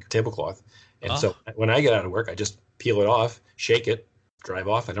big tablecloth. And so when I get out of work, I just peel it off, shake it, drive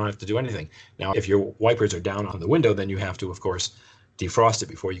off. I don't have to do anything. Now, if your wipers are down on the window, then you have to, of course, defrost it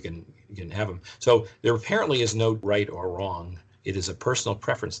before you can have them. So there apparently is no right or wrong. It is a personal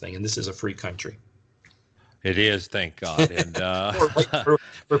preference thing, and this is a free country. It is, thank God. And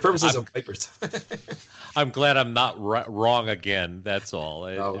for purposes of wipers. I'm glad I'm not wrong again. That's all.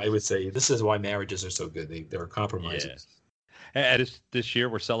 No, I would say this is why marriages are so good. There are compromises. Yeah. And this year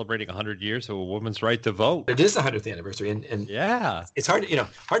we're celebrating 100 years of a woman's right to vote. It is the 100th anniversary, and yeah, it's hard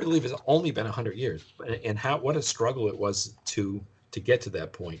to believe it's only been 100 years, and what a struggle it was to get to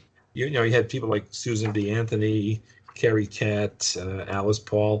that point. You had people like Susan B. Anthony, Carrie Catt, Alice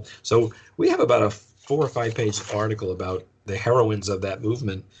Paul. So we have about a 4 or 5 page article about the heroines of that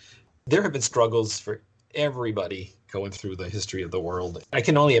movement. There have been struggles for everybody going through the history of the world. I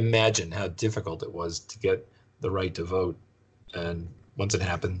can only imagine how difficult it was to get the right to vote. And once it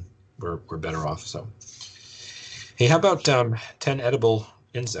happened, we're better off. So, hey, how about 10 edible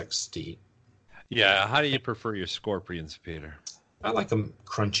insects to eat? Yeah, how do you prefer your scorpions, Peter? I like them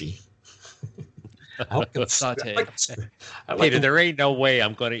crunchy. I like them sauteed. Peter, there ain't no way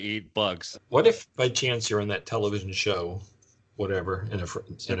I'm going to eat bugs. What if by chance you're on that television show, whatever,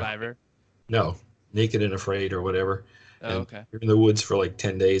 Survivor? No, Naked and Afraid or whatever. Oh, okay. You're in the woods for like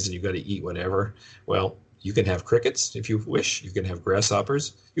 10 days and you've got to eat whatever. Well, you can have crickets if you wish. You can have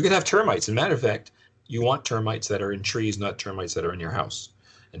grasshoppers. You can have termites. As a matter of fact, you want termites that are in trees, not termites that are in your house.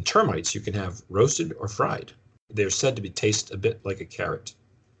 And termites you can have roasted or fried. They're said to taste a bit like a carrot.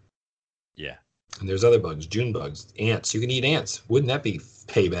 Yeah. And there's other bugs, June bugs, ants. You can eat ants. Wouldn't that be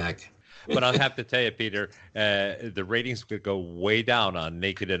payback? But I'll have to tell you, Peter, the ratings could go way down on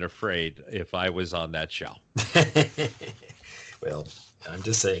Naked and Afraid if I was on that show. Well, I'm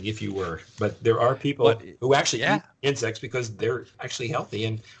just saying if you were. But there are people who actually eat insects because they're actually healthy.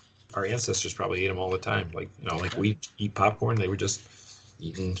 And our ancestors probably ate them all the time. Like we eat popcorn. They were just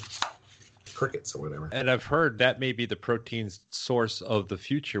eating crickets or whatever. And I've heard that may be the protein source of the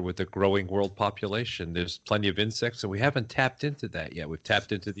future with the growing world population. There's plenty of insects, and we haven't tapped into that yet. We've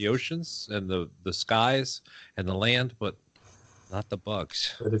tapped into the oceans and the skies and the land, but not the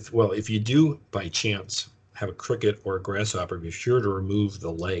bugs. But if you do by chance have a cricket or a grasshopper, be sure to remove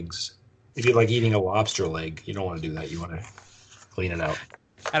the legs. If you like eating a lobster leg, you don't want to do that. You want to clean it out.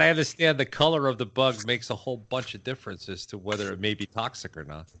 And I understand the color of the bug makes a whole bunch of difference as to whether it may be toxic or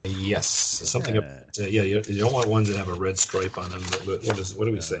not. Yes, something. You don't want ones that have a red stripe on them. But what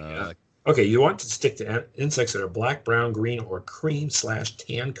do we say? Okay, you want to stick to insects that are black, brown, green, or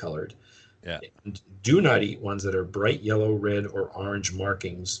cream/tan colored. Yeah. And do not eat ones that are bright yellow, red, or orange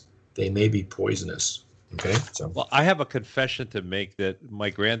markings. They may be poisonous. Okay. Well, I have a confession to make that my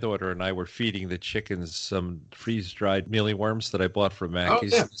granddaughter and I were feeding the chickens some freeze-dried mealyworms that I bought from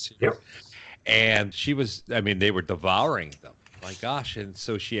Mackey's. Oh, yeah. Yep. And they were devouring them. My gosh. And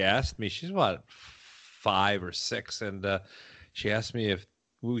so she asked me, she's about 5 or 6, and she asked me if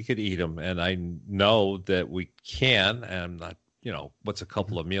we could eat them. And I know that we can, and I'm not, what's a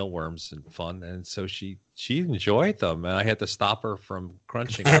couple of mealworms and fun. And so she enjoyed them, and I had to stop her from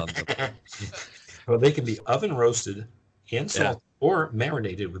crunching on them. Well, they can be oven roasted and salted or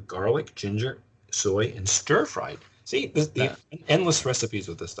marinated with garlic, ginger, soy, and stir fried. See, the endless recipes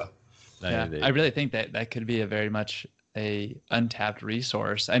with this stuff. Yeah, I really think that could be a very much a untapped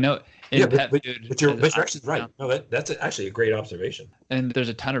resource. I know in pet food. But you're actually right. No, that's actually a great observation. And there's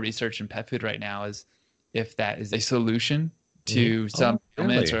a ton of research in pet food right now as if that is a solution to some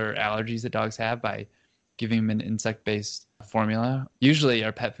ailments or allergies that dogs have by giving them an insect-based formula. Usually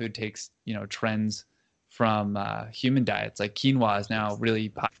our pet food takes, trends from human diets. Like quinoa is now really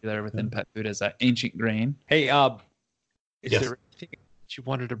popular within pet food as an ancient grain. Hey, is there anything that you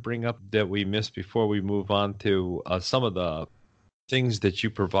wanted to bring up that we missed before we move on to some of the things that you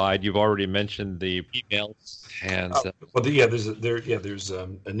provide? You've already mentioned the emails and there's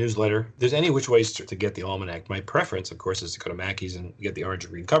a newsletter. There's any which ways to get the almanac. My preference, of course, is to go to Mackey's and get the orange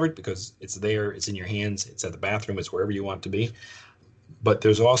and green covered because it's there, it's in your hands, it's at the bathroom, it's wherever you want it to be. But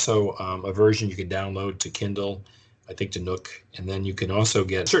there's also a version you can download to Kindle, I think to Nook, and then you can also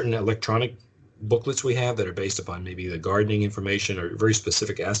get certain electronic booklets we have that are based upon maybe the gardening information or very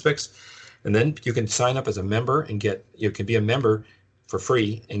specific aspects. And then you can sign up as a member and you can be a member for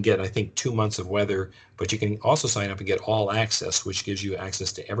free and get, I think, 2 months of weather, but you can also sign up and get all access, which gives you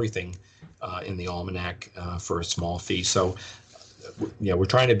access to everything in the almanac for a small fee. So, we're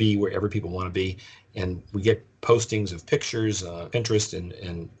trying to be wherever people want to be, and we get postings of pictures, Pinterest,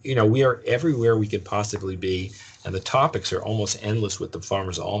 and we are everywhere we could possibly be, and the topics are almost endless with the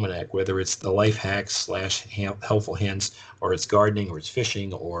Farmer's Almanac, whether it's the life hacks / helpful hints, or it's gardening, or it's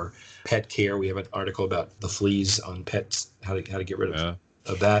fishing, or pet care. We have an article about the fleas on pets, how to get rid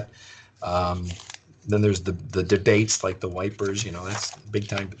of that. Then there's the debates like the wipers, that's big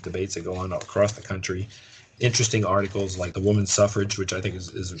time debates that go on across the country. Interesting articles like the women's suffrage, which I think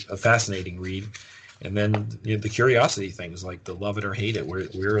is a fascinating read. And then the curiosity things like the love it or hate it.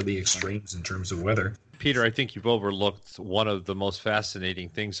 Where are the extremes in terms of weather? Peter, I think you've overlooked one of the most fascinating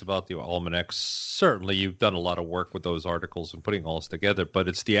things about the almanac. Certainly, you've done a lot of work with those articles and putting all this together, but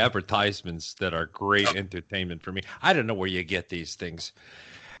it's the advertisements that are great entertainment for me. I don't know where you get these things.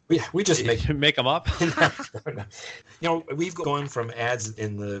 We just make them up. We've gone from ads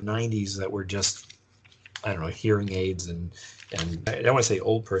in the 90s that were just, I don't know, hearing aids and I don't want to say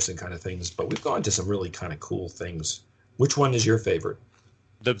old person kind of things, but we've gone to some really kind of cool things. Which one is your favorite?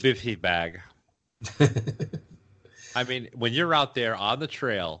 The Biffy bag. I mean, when you're out there on the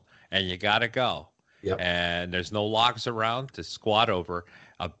trail and you got to go, and there's no logs around to squat over,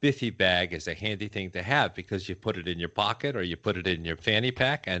 a Biffy bag is a handy thing to have because you put it in your pocket or you put it in your fanny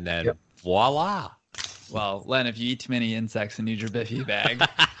pack, and then voila. Well, Len, if you eat too many insects, you need your Biffy bag.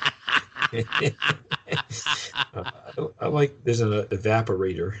 I like, there's an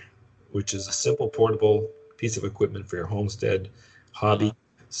evaporator, which is a simple portable piece of equipment for your homestead hobby,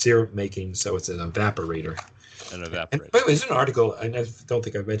 syrup making. So it's an evaporator. An evaporator. And by the way, there's an article, and I don't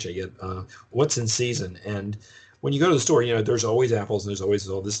think I've mentioned it yet, what's in season. And when you go to the store, there's always apples and there's always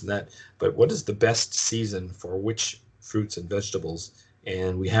all this and that. But what is the best season for which fruits and vegetables?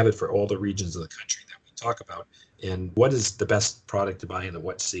 And we have it for all the regions of the country that we talk about. And what is the best product to buy in the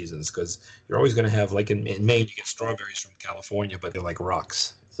wet seasons? Because you're always going to have, like in Maine, you get strawberries from California, but they're like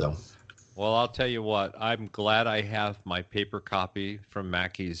rocks. So, well, I'll tell you what, I'm glad I have my paper copy from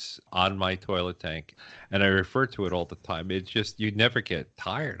Mackey's on my toilet tank, and I refer to it all the time. It's just, you never get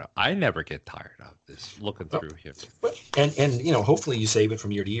tired. I never get tired of this, looking through here. And hopefully you save it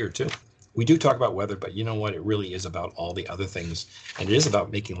from year to year, too. We do talk about weather, but you know what? It really is about all the other things. And it is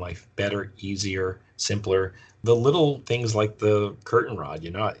about making life better, easier, simpler. The little things like the curtain rod,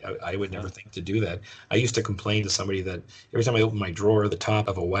 I would never think to do that. I used to complain to somebody that every time I opened my drawer, the top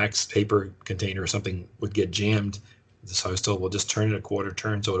of a wax paper container or something would get jammed. So I was told, well, just turn it a quarter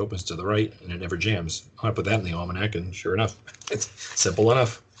turn so it opens to the right and it never jams. I put that in the almanac, and sure enough, it's simple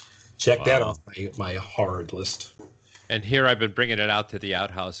enough. Check that off my hard list. And here I've been bringing it out to the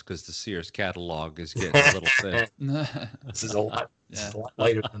outhouse because the Sears catalog is getting a little thin. This is a lot. This is a lot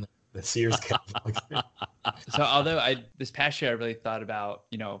lighter than the Sears catalog. So although this past year I really thought about,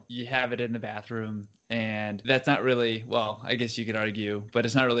 you have it in the bathroom and that's not really, well, I guess you could argue, but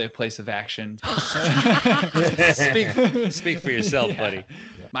it's not really a place of action. Speak for yourself, buddy.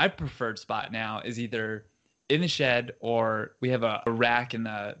 My preferred spot now is either in the shed or we have a rack in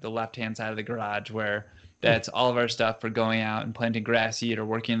the left-hand side of the garage where that's all of our stuff for going out and planting grass seed or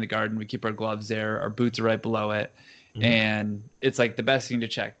working in the garden. We keep our gloves there. Our boots are right below it. Mm-hmm. And it's like the best thing to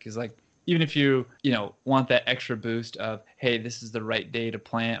check because like even if you want that extra boost of, hey, this is the right day to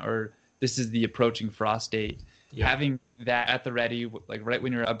plant or this is the approaching frost date, having that at the ready, like right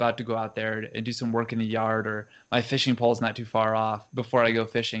when you're about to go out there and do some work in the yard or my fishing pole's not too far off before I go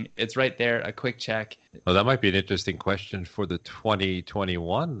fishing, it's right there, a quick check. Well, that might be an interesting question for the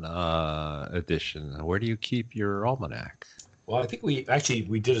 2021 edition. Where do you keep your almanac? Well, I think we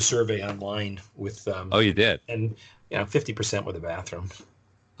did a survey online with. Oh, you did? And 50% were the bathroom.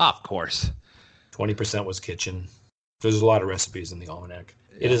 Of course. 20% was kitchen. There's a lot of recipes in the almanac.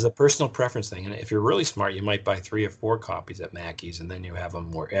 Yeah. It is a personal preference thing. And if you're really smart, you might buy 3 or 4 copies at Mackey's, and then you have them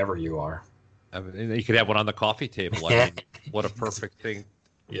wherever you are. I mean, you could have one on the coffee table. I mean, what a perfect thing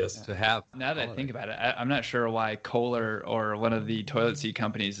to have. Now that I think about it, I'm not sure why Kohler or one of the toilet seat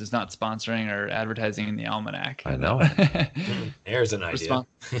companies is not sponsoring or advertising in the almanac. I know. There's an idea.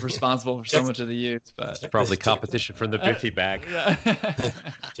 Responsible for so much of the use, but it's probably competition from the Biffy bag.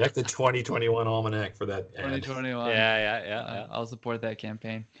 Check the 2021 almanac for that ad. 2021. Yeah. I'll support that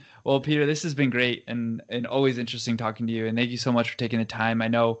campaign. Well, Peter, this has been great and always interesting talking to you. And thank you so much for taking the time. I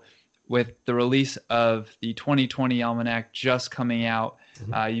know with the release of the 2020 almanac just coming out,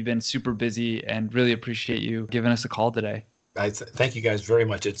 you've been super busy and really appreciate you giving us a call today. Thank you guys very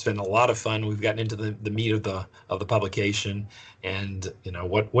much. It's been a lot of fun. We've gotten into the meat of the publication, and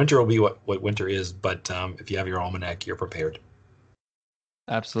what winter will be what winter is. But if you have your almanac, you're prepared.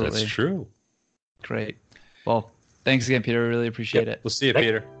 Absolutely, that's true. Great. Well, thanks again, Peter. Really appreciate it. We'll see you,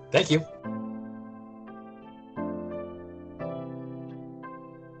 Peter. Thank you.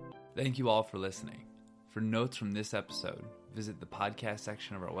 Thank you all for listening. For notes from this episode, visit the podcast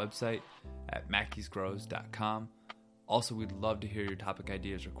section of our website at mackeysgrows.com. Also, we'd love to hear your topic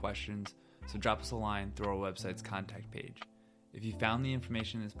ideas or questions, so drop us a line through our website's contact page. If you found the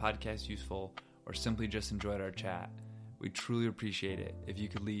information in this podcast useful or simply just enjoyed our chat, we'd truly appreciate it if you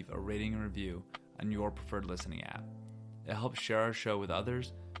could leave a rating and review on your preferred listening app. It helps share our show with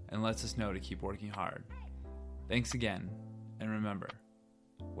others and lets us know to keep working hard. Thanks again, and remember,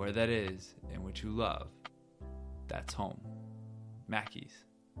 where that is in which you love, that's home. Mackey's,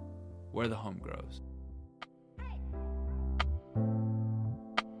 where the home grows.